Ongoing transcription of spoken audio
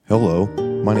Hello,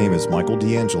 my name is Michael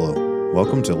D'Angelo.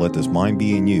 Welcome to Let This Mind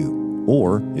Be in You,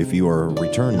 or if you are a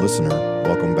return listener,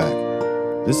 welcome back.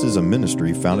 This is a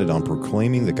ministry founded on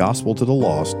proclaiming the gospel to the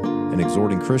lost and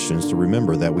exhorting Christians to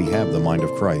remember that we have the mind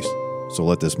of Christ. So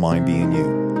let this mind be in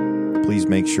you. Please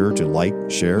make sure to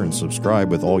like, share, and subscribe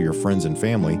with all your friends and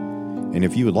family. And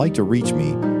if you would like to reach me,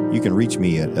 you can reach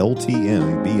me at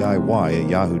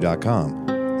ltmbiy@yahoo.com.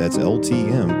 That's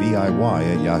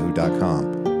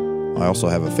ltmbiy@yahoo.com. I also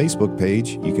have a Facebook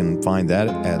page. You can find that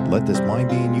at Let This Mind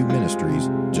Be in You Ministries.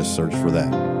 Just search for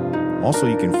that. Also,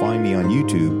 you can find me on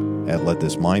YouTube at Let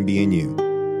This Mind Be in You.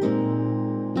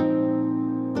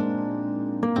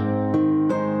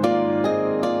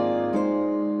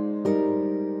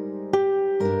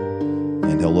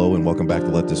 And hello and welcome back to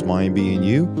Let This Mind Be in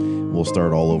You. We'll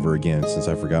start all over again since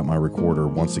I forgot my recorder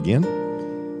once again.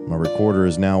 My recorder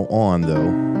is now on,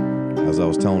 though. As I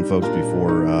was telling folks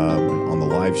before on the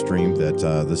live stream that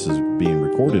this is being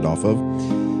recorded off of,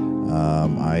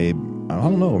 I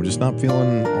don't know, I'm just not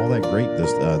feeling all that great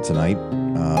this tonight.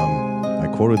 I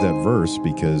quoted that verse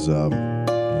because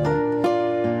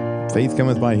faith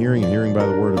cometh by hearing, and hearing by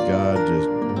the word of God. Just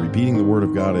repeating the word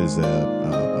of God is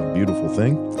a beautiful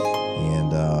thing,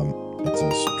 and it's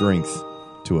a strength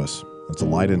to us. It's a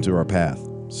light into our path.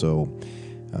 So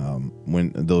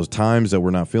when those times that we're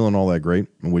not feeling all that great,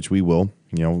 which we will,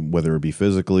 whether it be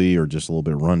physically or just a little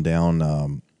bit run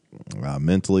down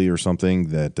mentally or something,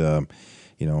 that,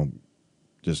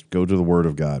 just go to the Word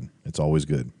of God. It's always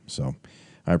good. So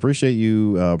I appreciate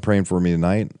you praying for me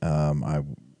tonight. I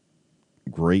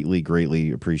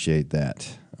greatly appreciate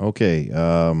that. Okay,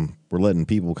 we're letting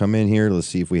people come in here. Let's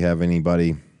see if we have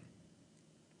anybody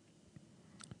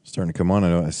starting to come on. I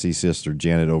know I see Sister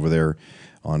Janet over there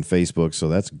on Facebook, so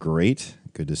that's great.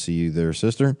 Good to see you there,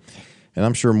 sister. And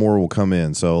I'm sure more will come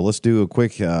in. So let's do a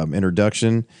quick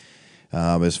introduction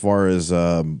as far as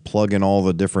plugging all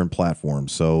the different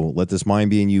platforms. So Let This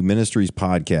Mind Be in You Ministries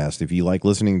podcast. If you like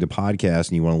listening to podcasts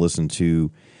and you want to listen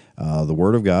to the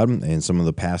Word of God and some of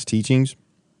the past teachings,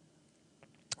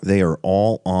 they are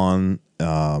all on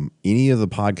any of the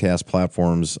podcast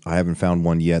platforms. I haven't found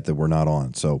one yet that we're not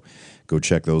on. So go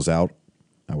check those out.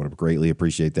 I would greatly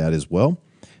appreciate that as well.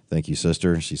 Thank you,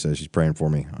 sister. She says she's praying for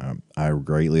me. I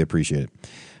greatly appreciate it.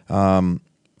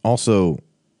 Also,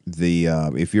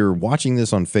 if you're watching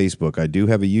this on Facebook, I do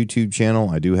have a YouTube channel.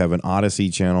 I do have an Odyssey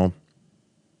channel.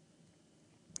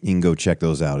 You can go check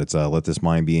those out. It's Let This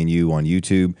Mind Be in You on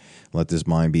YouTube. Let This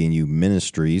Mind Be in You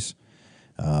Ministries.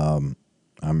 I'm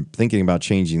thinking about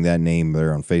changing that name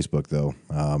there on Facebook, though.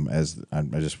 As I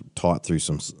just taught through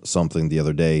something the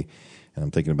other day, and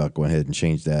I'm thinking about going ahead and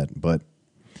change that. But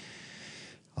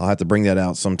I'll have to bring that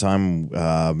out sometime.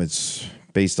 It's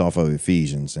based off of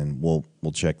Ephesians, and we'll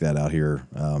check that out here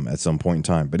at some point in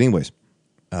time. But anyways,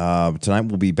 tonight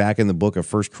we'll be back in the book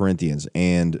of 1 Corinthians,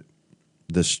 and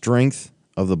the strength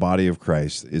of the body of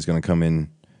Christ is going to come in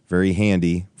very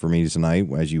handy for me tonight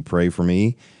as you pray for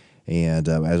me, and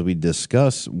as we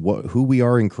discuss who we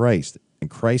are in Christ. And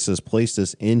Christ has placed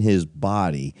us in His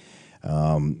body.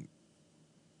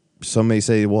 Some may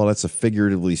say, well, that's a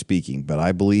figuratively speaking, but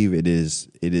I believe it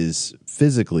is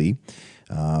physically.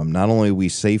 Not only are we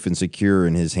safe and secure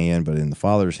in His hand, but in the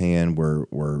Father's hand,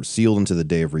 we're sealed into the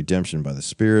day of redemption by the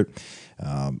Spirit.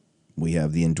 We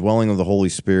have the indwelling of the Holy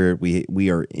Spirit.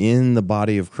 We are in the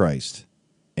body of Christ,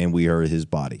 and we are His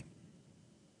body.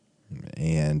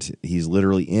 And He's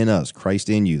literally in us, Christ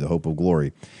in you, the hope of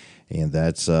glory. And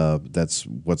that's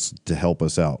what's to help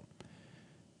us out.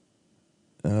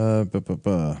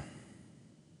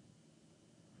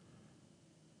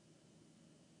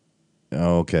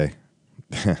 Okay.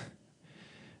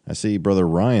 I see Brother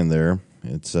Ryan there.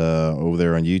 It's over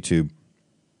there on YouTube.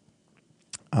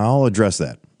 I'll address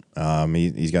that.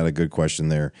 He's got a good question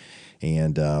there,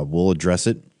 and we'll address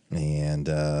it. And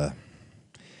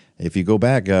if you go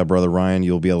back, Brother Ryan,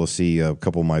 you'll be able to see a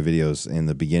couple of my videos in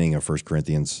the beginning of 1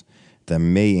 Corinthians that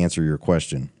may answer your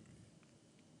question.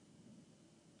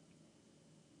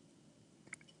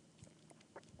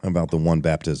 About the one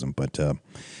baptism. But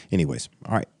anyways,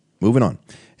 all right. Moving on.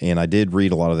 And I did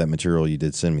read a lot of that material you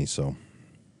did send me, so.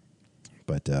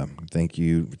 But thank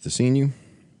you for seeing you.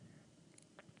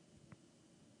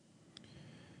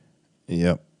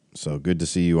 Yep. So good to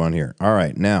see you on here. All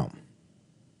right, now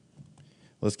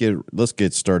let's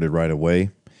get started right away.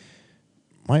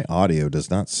 My audio does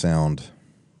not sound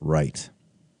right.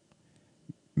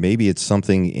 Maybe it's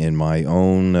something in my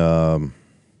own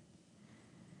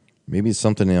maybe it's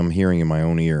something I'm hearing in my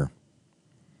own ear.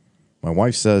 My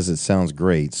wife says it sounds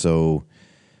great, so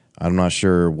I'm not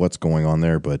sure what's going on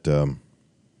there, but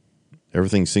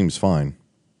everything seems fine.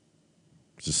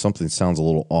 Just something sounds a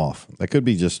little off. That could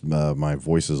be just my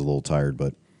voice is a little tired,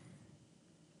 but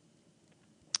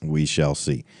we shall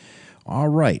see. All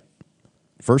right.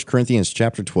 1 Corinthians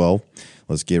chapter 12.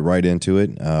 Let's get right into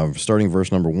it. Starting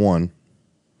verse number 1.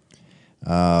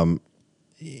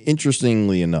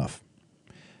 Interestingly enough,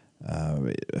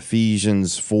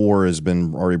 Ephesians 4 has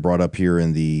been already brought up here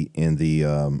in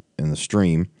the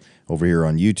stream over here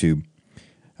on YouTube.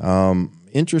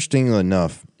 Interestingly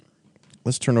enough,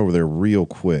 let's turn over there real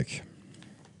quick.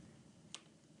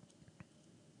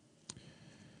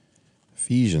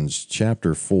 Ephesians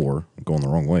chapter 4. I'm going the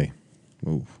wrong way.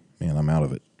 Oh, man, I'm out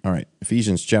of it. All right,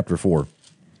 Ephesians chapter 4.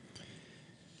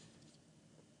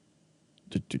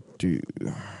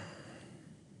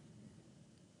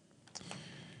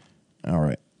 All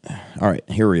right,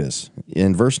 here he is.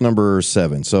 In verse number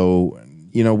 7. So,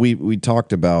 we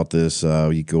talked about this.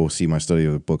 You go see my study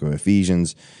of the book of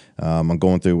Ephesians. I'm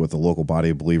going through with the local body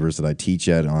of believers that I teach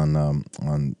at on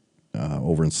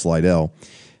over in Slidell.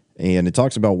 And it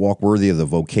talks about walk worthy of the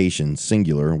vocation,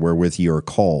 singular, wherewith ye are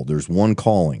called. There's one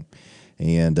calling,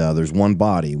 and there's one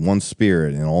body, one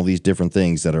spirit, and all these different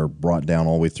things that are brought down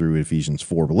all the way through Ephesians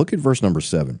 4. But look at verse number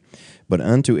 7. But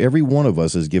unto every one of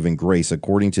us is given grace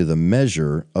according to the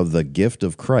measure of the gift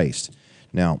of Christ.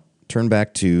 Now, turn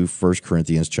back to 1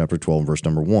 Corinthians chapter 12, verse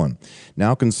number 1.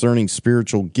 Now concerning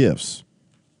spiritual gifts.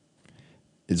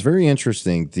 It's very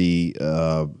interesting.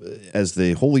 As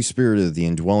the Holy Spirit is the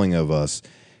indwelling of us,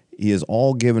 He has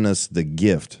all given us the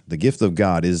gift. The gift of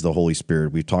God is the Holy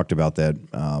Spirit. We've talked about that.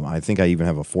 I think I even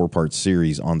have a 4-part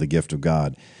series on the gift of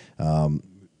God.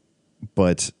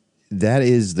 But that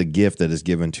is the gift that is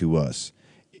given to us.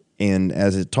 And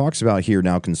as it talks about here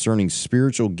now concerning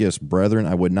spiritual gifts, brethren,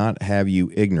 I would not have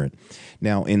you ignorant.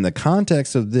 Now, in the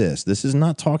context of this is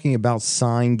not talking about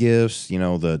sign gifts,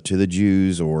 to the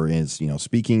Jews, or it's,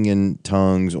 speaking in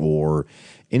tongues or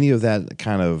any of that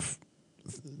kind of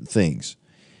things.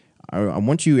 I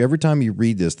want you, every time you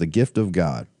read this, the gift of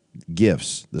God,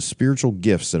 gifts, the spiritual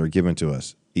gifts that are given to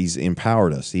us, He's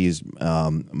empowered us. He is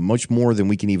much more than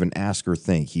we can even ask or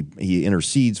think. He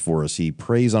intercedes for us. He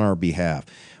prays on our behalf.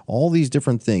 All these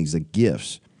different things, the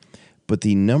gifts. But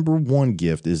the number one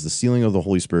gift is the sealing of the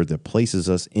Holy Spirit that places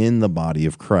us in the body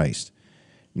of Christ.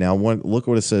 Now, look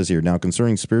what it says here. Now,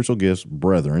 concerning spiritual gifts,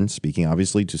 brethren, speaking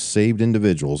obviously to saved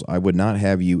individuals, I would not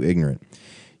have you ignorant.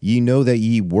 Ye know that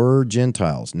ye were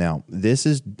Gentiles. Now,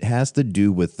 this has to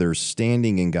do with their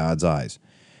standing in God's eyes.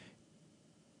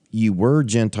 Ye were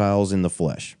Gentiles in the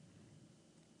flesh,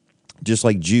 just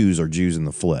like Jews are Jews in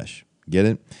the flesh. Get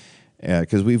it?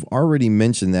 Because we've already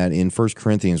mentioned that in 1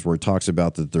 Corinthians, where it talks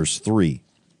about that there's three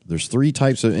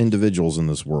types of individuals in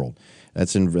this world.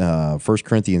 That's in 1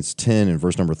 Corinthians 10 and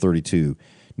verse number 32.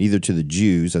 Neither to the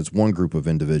Jews, that's one group of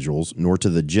individuals, nor to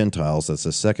the Gentiles, that's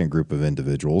a second group of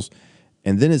individuals.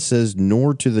 And then it says,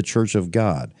 nor to the church of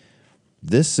God.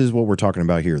 This is what we're talking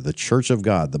about here, the church of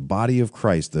God, the body of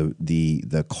Christ,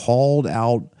 the called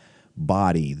out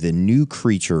body, the new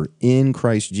creature in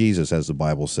Christ Jesus, as the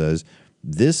Bible says.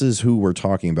 This is who we're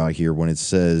talking about here when it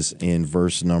says in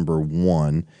verse number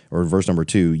 1 or verse number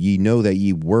 2, ye know that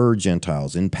ye were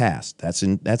Gentiles in past. That's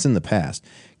in the past.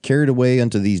 Carried away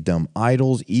unto these dumb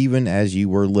idols, even as ye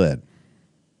were led.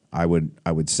 I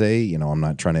would say, I'm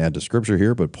not trying to add to scripture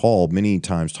here, but Paul many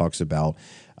times talks about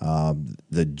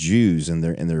the Jews and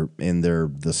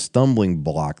the stumbling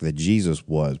block that Jesus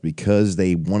was, because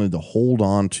they wanted to hold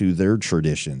on to their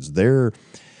traditions, their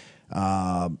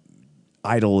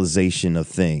idolization of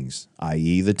things,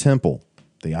 i.e. the temple.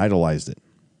 They idolized it.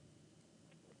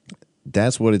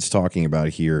 That's what it's talking about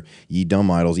here. Ye dumb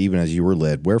idols, even as you were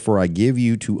led. Wherefore I give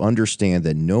you to understand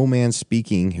that no man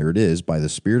speaking, here it is, by the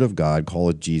Spirit of God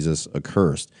calleth Jesus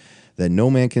accursed. That no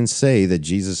man can say that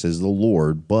Jesus is the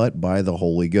Lord, but by the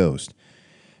Holy Ghost.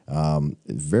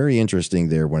 Very interesting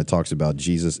there when it talks about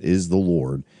Jesus is the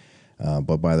Lord,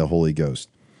 but by the Holy Ghost.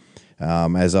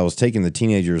 As I was taking the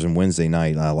teenagers on Wednesday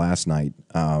night, last night,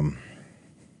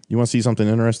 you want to see something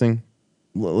interesting?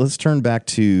 Let's turn back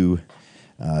to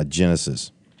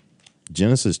Genesis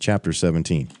chapter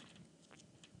 17.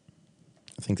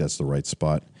 I think that's the right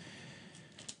spot.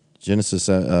 Genesis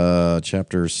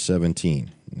chapter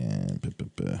 17.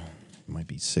 It might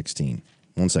be 16.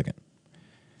 1 second.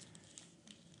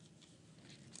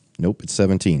 Nope, it's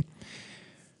 17.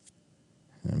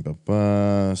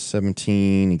 And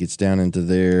 17, he gets down into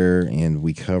there, and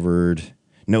we covered...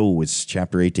 No, it's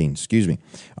chapter 18. Excuse me.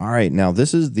 All right, now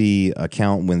this is the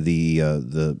account when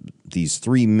these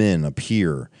three men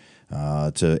appear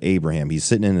to Abraham. He's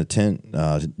sitting in the tent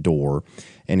door,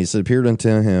 and he said, appeared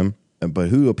unto him, but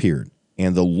who appeared?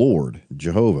 And the Lord,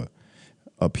 Jehovah,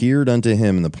 appeared unto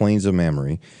him in the plains of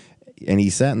Mamre, and he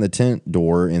sat in the tent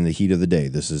door in the heat of the day.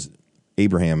 This is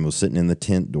Abraham was sitting in the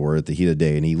tent door at the heat of the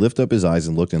day, and he lifted up his eyes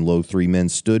and looked, and lo, 3 men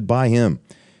stood by him.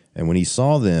 And when he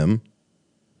saw them,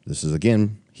 this is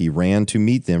again, he ran to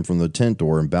meet them from the tent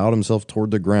door and bowed himself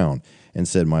toward the ground and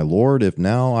said, My Lord, if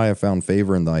now I have found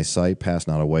favor in thy sight, pass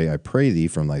not away, I pray thee,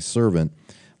 from thy servant.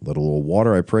 Let a little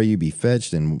water, I pray you, be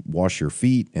fetched, and wash your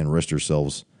feet, and rest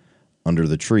yourselves under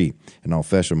the tree. And I'll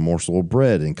fetch a morsel of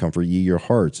bread, and comfort ye your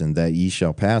hearts, and that ye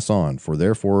shall pass on. For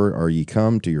therefore are ye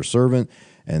come to your servant.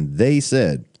 And they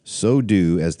said, So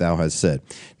do as thou hast said.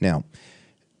 Now,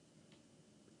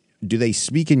 do they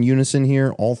speak in unison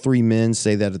here? All 3 men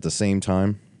say that at the same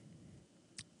time?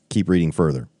 Keep reading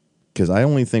further, because I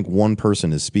only think one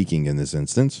person is speaking in this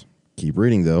instance. Keep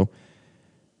reading, though.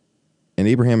 And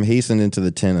Abraham hastened into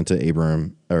the tent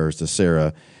to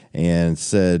Sarah, and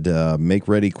said, Make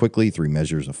ready quickly 3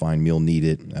 measures of fine meal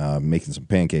needed, making some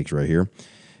pancakes right here.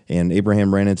 And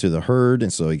Abraham ran into the herd,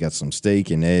 and so he got some steak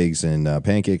and eggs and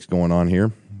pancakes going on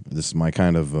here. This is my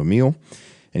kind of a meal.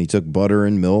 And he took butter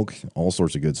and milk, all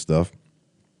sorts of good stuff.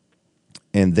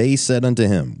 And they said unto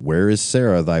him, Where is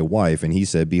Sarah thy wife? And he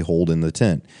said, Behold, in the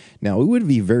tent. Now it would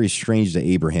be very strange to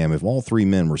Abraham if all 3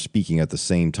 men were speaking at the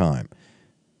same time.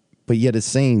 But yet it's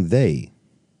saying they,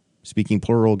 speaking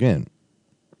plural again.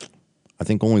 I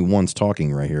think only one's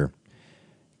talking right here.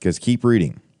 Because keep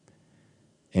reading.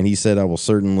 And he said, I will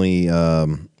certainly,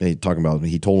 he told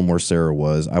him where Sarah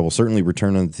was. I will certainly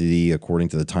return unto thee according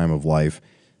to the time of life.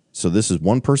 So this is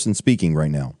one person speaking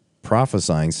right now,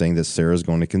 prophesying, saying that Sarah is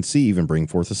going to conceive and bring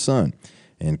forth a son.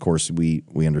 And, of course, we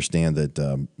understand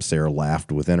that Sarah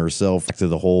laughed within herself. Back to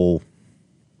the whole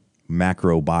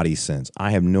macro body sense.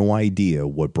 I have no idea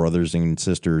what brothers and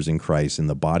sisters in Christ, in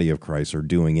the body of Christ, are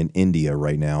doing in India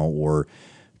right now, or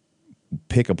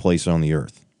pick a place on the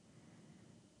earth.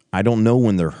 I don't know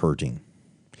when they're hurting.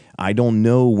 I don't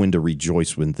know when to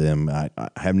rejoice with them. I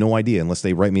have no idea unless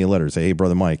they write me a letter and say, Hey,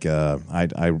 Brother Mike,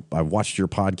 I watched your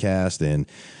podcast, and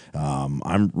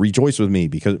I'm rejoice with me.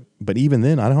 But even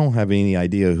then, I don't have any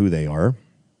idea who they are.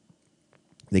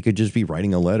 They could just be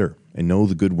writing a letter and know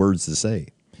the good words to say.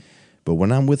 But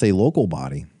when I'm with a local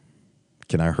body,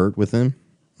 can I hurt with them?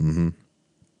 Mm-hmm.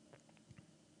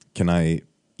 Can I,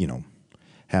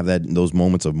 have those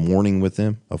moments of mourning with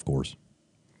them? Of course.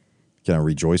 Can I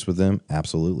rejoice with them?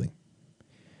 Absolutely.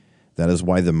 That is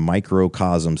why the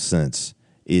microcosm sense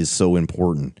is so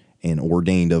important and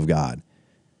ordained of God.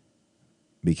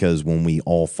 Because when we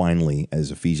all finally, as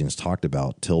Ephesians talked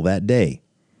about, till that day,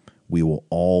 we will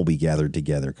all be gathered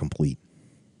together complete.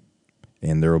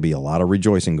 And there will be a lot of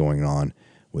rejoicing going on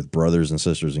with brothers and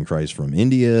sisters in Christ from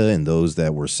India, and those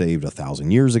that were saved 1,000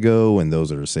 years ago, and those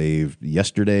that are saved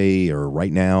yesterday or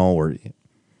right now, or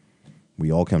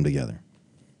we all come together.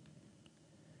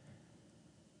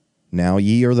 Now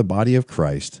ye are the body of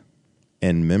Christ,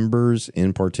 and members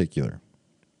in particular.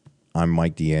 I'm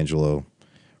Mike D'Angelo.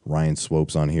 Ryan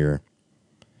Swope's on here.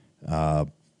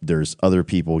 There's other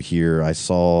people here. I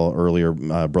saw earlier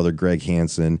Brother Greg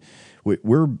Hansen.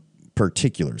 We're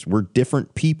particulars. We're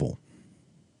different people.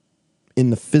 In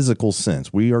the physical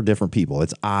sense, we are different people.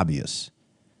 It's obvious.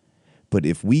 But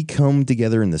if we come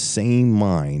together in the same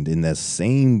mind, in that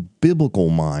same biblical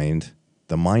mind,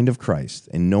 the mind of Christ,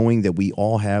 and knowing that we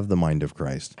all have the mind of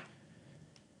Christ,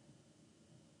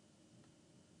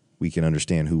 we can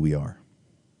understand who we are.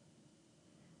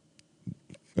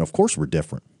 Of course, we're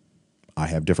different. I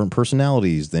have different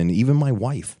personalities than even my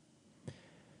wife.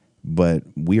 But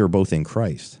we are both in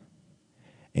Christ.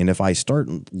 And if I start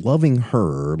loving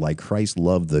her like Christ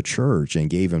loved the church and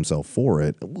gave himself for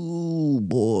it, ooh,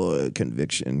 boy,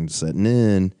 conviction setting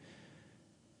in.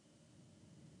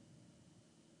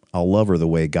 I'll love her the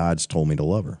way God's told me to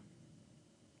love her.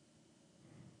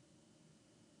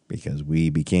 Because we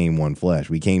became one flesh.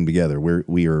 We came together.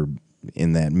 We are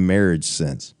in that marriage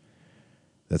sense.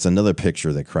 That's another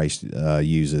picture that Christ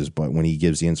uses, but when he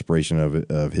gives the inspiration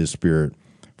of his spirit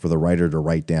for the writer to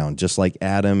write down, just like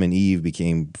Adam and Eve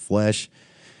became flesh,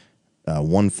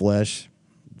 one flesh.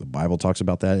 The Bible talks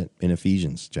about that in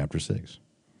Ephesians chapter 6,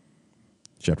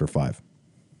 chapter 5.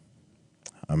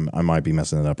 I might be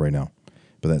messing it up right now,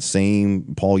 but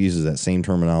Paul uses that same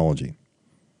terminology.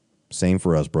 Same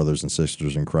for us, brothers and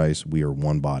sisters in Christ. We are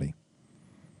one body.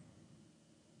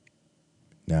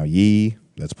 Now ye,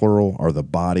 that's plural, are the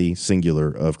body, singular,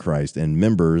 of Christ, and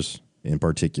members in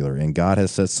particular. And God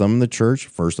has set some in the church,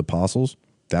 first apostles.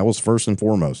 That was first and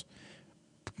foremost.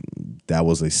 That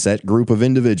was a set group of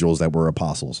individuals that were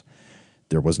apostles.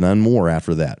 There was none more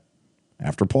after that.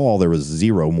 After Paul, there was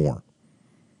zero more.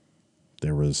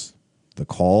 There was The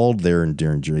called there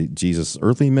during Jesus'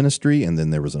 earthly ministry, and then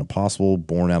there was an apostle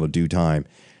born out of due time.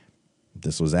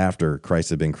 This was after Christ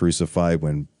had been crucified,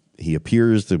 when he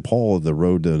appears to Paul at the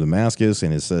road to Damascus,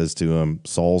 and it says to him,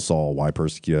 Saul, Saul, why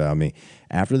persecute thou me?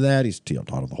 After that, he's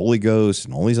taught of the Holy Ghost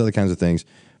and all these other kinds of things.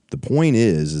 The point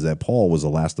is that Paul was the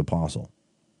last apostle.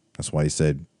 That's why he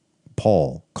said,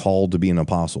 Paul, called to be an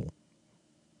apostle.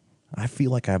 I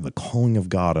feel like I have the calling of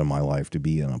God in my life to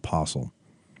be an apostle.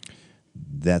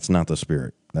 That's not the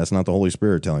Spirit. That's not the Holy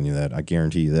Spirit telling you that. I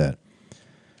guarantee you that.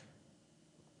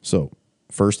 So,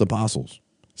 first, apostles.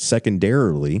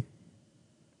 Secondarily,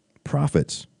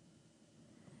 prophets.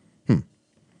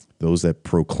 Those that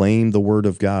proclaim the word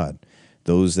of God.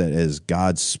 Those that, as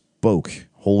God spoke,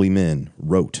 holy men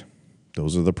wrote.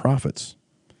 Those are the prophets.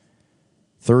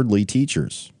 Thirdly,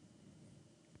 teachers.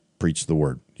 Preach the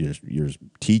word. You're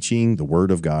teaching the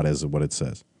word of God as what it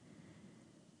says.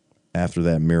 After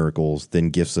that, miracles,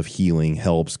 then gifts of healing,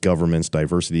 helps, governments,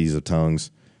 diversities of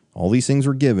tongues. All these things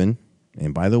were given.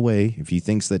 And by the way, if he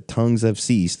thinks that tongues have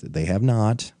ceased, they have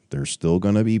not. There's still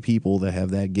going to be people that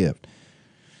have that gift.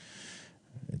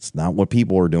 It's not what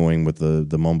people are doing with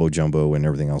the mumbo jumbo and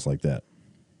everything else like that.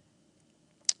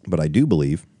 But I do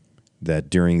believe that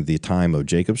during the time of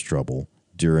Jacob's trouble,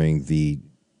 during the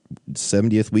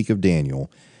 70th week of Daniel,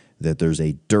 that there's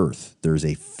a dearth, there's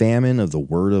a famine of the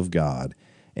word of God,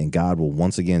 and God will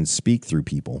once again speak through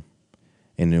people.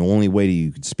 And the only way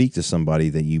you can speak to somebody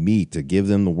that you meet to give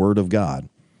them the word of God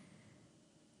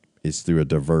is through a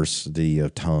diversity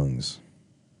of tongues.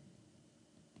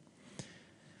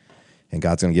 And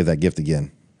God's going to give that gift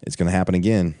again. It's going to happen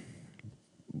again.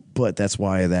 But that's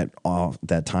why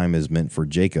that time is meant for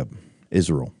Jacob,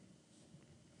 Israel.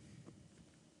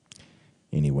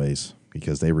 Anyways,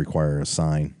 because they require a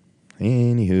sign.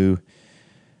 Anywho,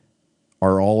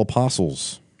 are all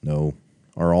apostles? No.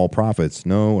 Are all prophets?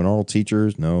 No. And are all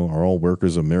teachers? No. Are all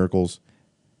workers of miracles?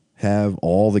 Have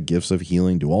all the gifts of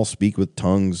healing? Do all speak with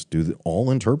tongues? Do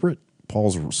all interpret?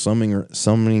 Paul's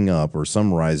summing up or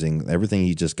summarizing everything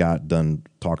he just got done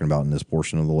talking about in this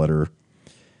portion of the letter.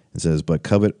 It says, but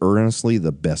covet earnestly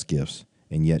the best gifts,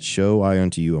 and yet show I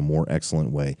unto you a more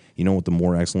excellent way. You know what the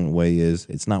more excellent way is?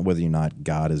 It's not whether or not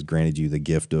God has granted you the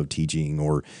gift of teaching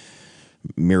or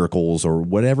miracles or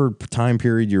whatever time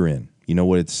period you're in. You know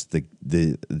what? It's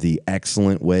the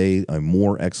excellent way, a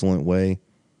more excellent way.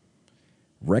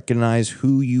 Recognize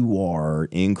who you are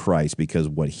in Christ because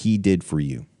what he did for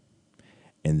you.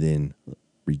 And then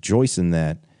rejoice in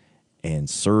that and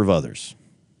serve others.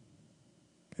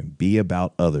 And be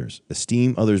about others.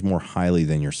 Esteem others more highly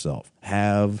than yourself.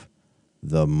 Have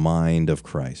the mind of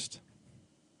Christ.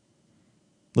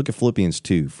 Look at Philippians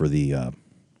 2 for the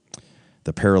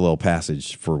parallel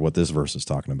passage for what this verse is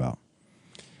talking about.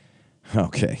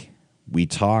 Okay, we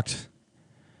talked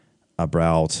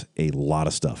about a lot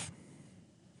of stuff.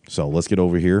 So let's get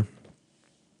over here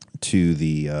to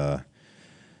the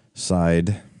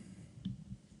side.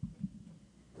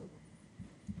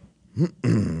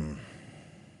 Let's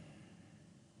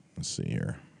see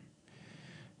here.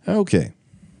 Okay.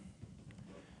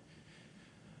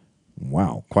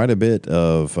 Wow, quite a bit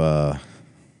of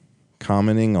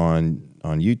commenting on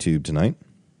YouTube tonight.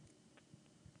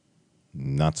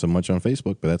 Not so much on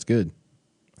Facebook, but that's good.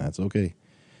 That's okay.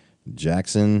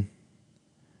 Jackson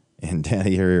and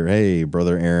Daddy here. Hey,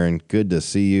 Brother Aaron, good to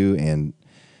see you. And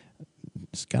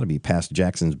it's got to be past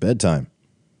Jackson's bedtime.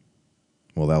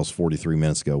 Well, that was 43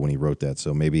 minutes ago when he wrote that,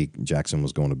 so maybe Jackson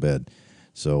was going to bed.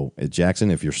 So,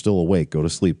 Jackson, if you're still awake, go to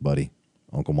sleep, buddy.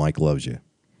 Uncle Mike loves you.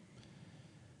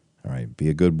 All right, be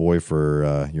a good boy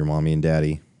for your mommy and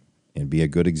daddy, and be a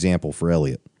good example for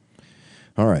Elliot.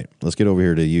 All right, let's get over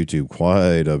here to YouTube.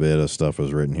 Quite a bit of stuff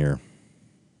was written here.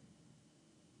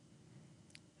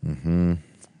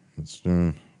 Let's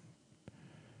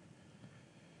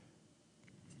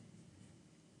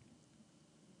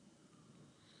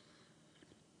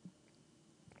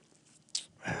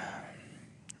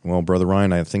Well, Brother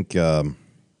Ryan, I think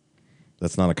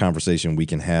that's not a conversation we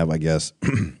can have, I guess,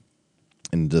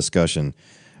 in discussion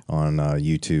on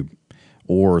YouTube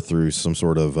or through some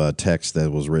sort of text that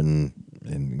was written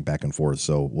and back and forth.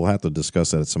 So we'll have to discuss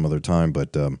that at some other time.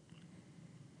 But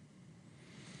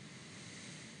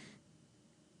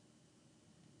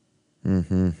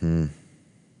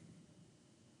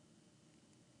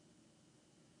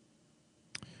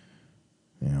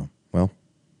yeah, well,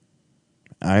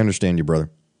 I understand you, brother.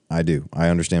 I do. I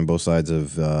understand both sides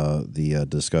of the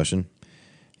discussion,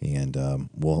 and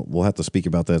we'll have to speak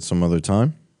about that some other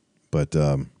time. But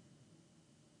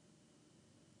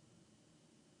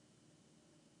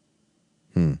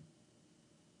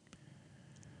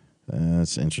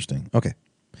that's interesting. Okay.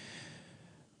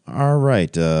 All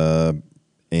right.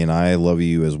 And I love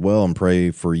you as well and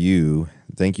pray for you.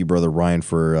 Thank you, Brother Ryan,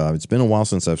 for it's been a while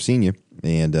since I've seen you.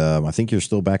 And I think you're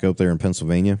still back up there in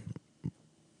Pennsylvania.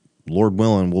 Lord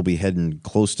willing, we'll be heading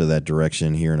close to that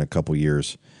direction here in a couple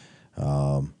years.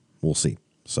 We'll see.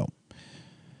 So,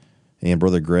 and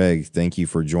Brother Greg, thank you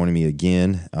for joining me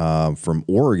again from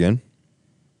Oregon,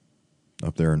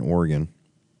 up there in Oregon,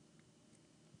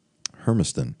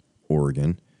 Hermiston,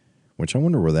 Oregon, which I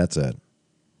wonder where that's at.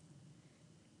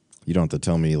 You don't have to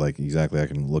tell me like exactly. I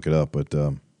can look it up, but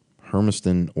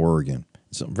Hermiston, Oregon.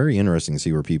 It's very interesting to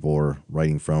see where people are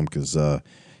writing from because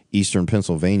Eastern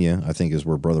Pennsylvania, I think, is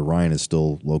where Brother Ryan is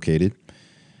still located.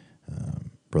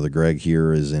 Brother Greg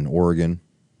here is in Oregon.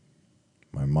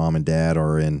 My mom and dad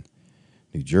are in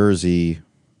New Jersey.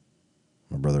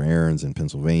 My brother Aaron's in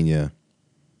Pennsylvania.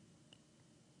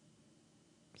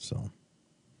 So,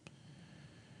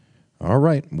 all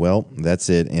right. Well, that's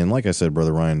it. And like I said,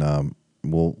 Brother Ryan,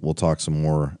 we'll talk some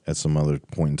more at some other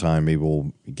point in time. Maybe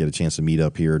we'll get a chance to meet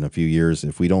up here in a few years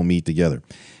if we don't meet together.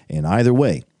 And either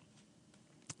way,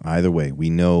 we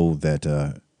know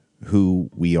that who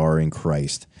we are in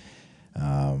Christ.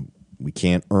 We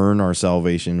can't earn our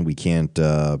salvation. We can't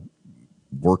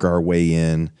work our way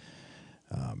in.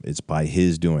 It's by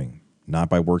His doing, not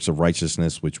by works of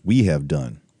righteousness, which we have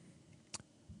done.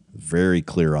 Very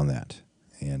clear on that.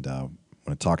 And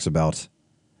when it talks about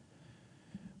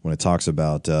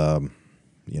the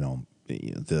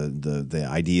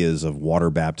ideas of water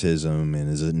baptism and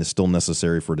is it still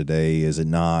necessary for today? Is it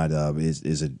not?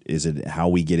 Is it how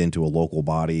we get into a local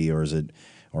body, or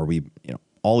are we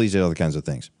all these other kinds of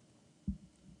things?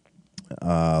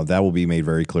 That will be made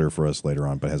very clear for us later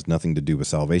on, but has nothing to do with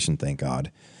salvation, thank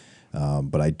God.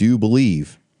 But I do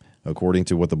believe, according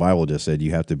to what the Bible just said,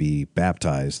 you have to be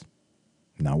baptized,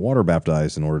 not water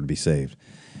baptized, in order to be saved.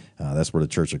 That's where the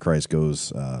Church of Christ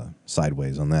goes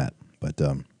sideways on that. But,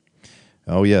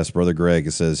 oh, yes, Brother Greg,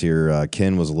 it says here,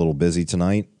 Ken was a little busy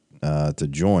tonight to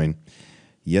join.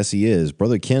 Yes, he is.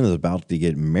 Brother Ken is about to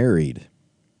get married.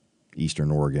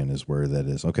 Eastern Oregon is where that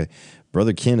is. Okay.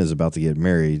 Brother Ken is about to get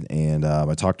married, and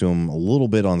I talked to him a little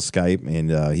bit on Skype,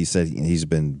 and he said he's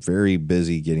been very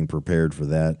busy getting prepared for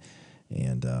that,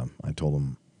 and I told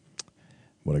him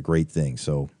what a great thing.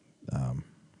 So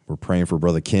we're praying for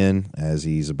Brother Ken as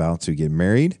he's about to get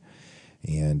married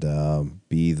and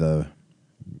be the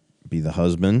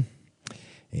husband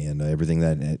and everything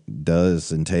that it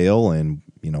does entail. And,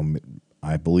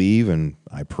 I believe and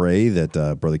I pray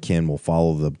that Brother Ken will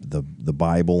follow the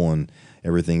Bible and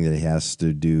everything that he has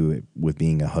to do with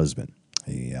being a husband,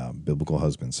 a biblical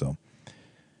husband. So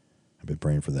I've been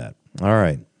praying for that. All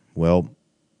right. Well,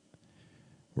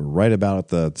 we're right about at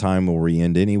the time where we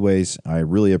end anyways. I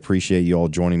really appreciate you all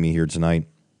joining me here tonight.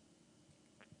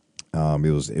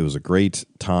 It was a great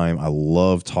time. I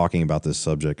love talking about this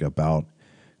subject, about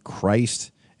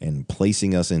Christ and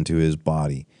placing us into His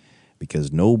body,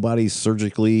 because nobody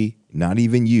surgically, not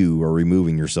even you, are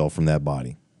removing yourself from that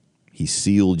body. He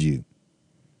sealed you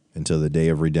until the day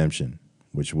of redemption,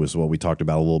 which was what we talked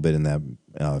about a little bit in that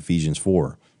Ephesians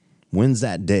 4. When's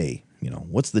that day?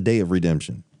 What's the day of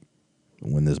redemption?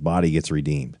 When this body gets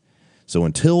redeemed. So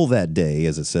until that day,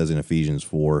 as it says in Ephesians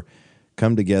 4,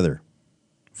 come together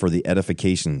for the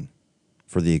edification,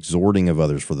 for the exhorting of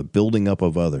others, for the building up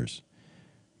of others.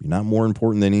 You're not more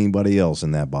important than anybody else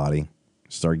in that body.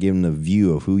 Start giving a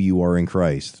view of who you are in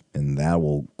Christ, and that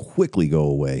will quickly go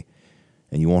away,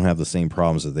 and you won't have the same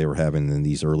problems that they were having in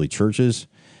these early churches,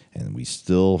 and we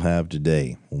still have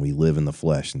today when we live in the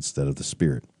flesh instead of the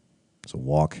Spirit. So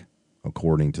walk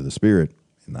according to the Spirit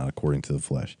and not according to the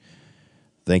flesh.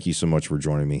 Thank you so much for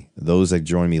joining me. Those that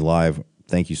join me live,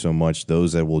 thank you so much.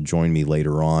 Those that will join me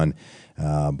later on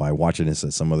by watching this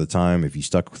at some other time, if you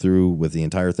stuck through with the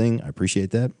entire thing, I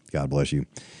appreciate that. God bless you.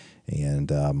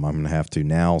 And I'm going to have to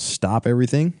now stop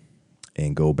everything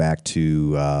and go back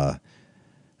to the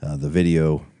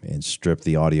video and strip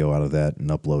the audio out of that and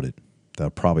upload it.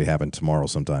 That'll probably happen tomorrow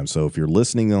sometime. So if you're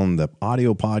listening on the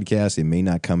audio podcast, it may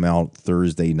not come out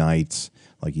Thursday nights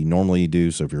like you normally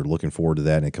do. So if you're looking forward to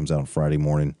that and it comes out on Friday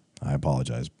morning, I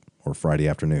apologize. Or Friday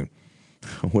afternoon,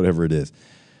 whatever it is.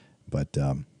 But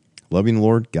loving the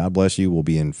Lord, God bless you. We'll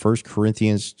be in 1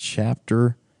 Corinthians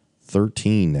chapter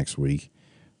 13 next week.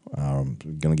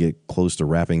 Going to get close to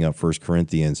wrapping up 1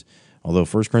 Corinthians, although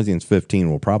 1 Corinthians 15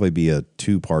 will probably be a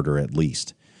two-parter at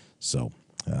least. So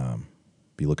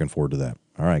be looking forward to that.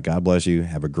 All right, God bless you.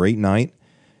 Have a great night,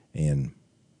 and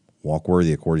walk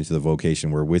worthy according to the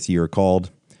vocation wherewith you are called.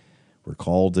 We're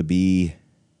called to be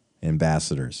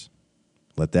ambassadors.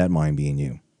 Let that mind be in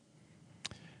you.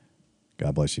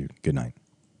 God bless you. Good night.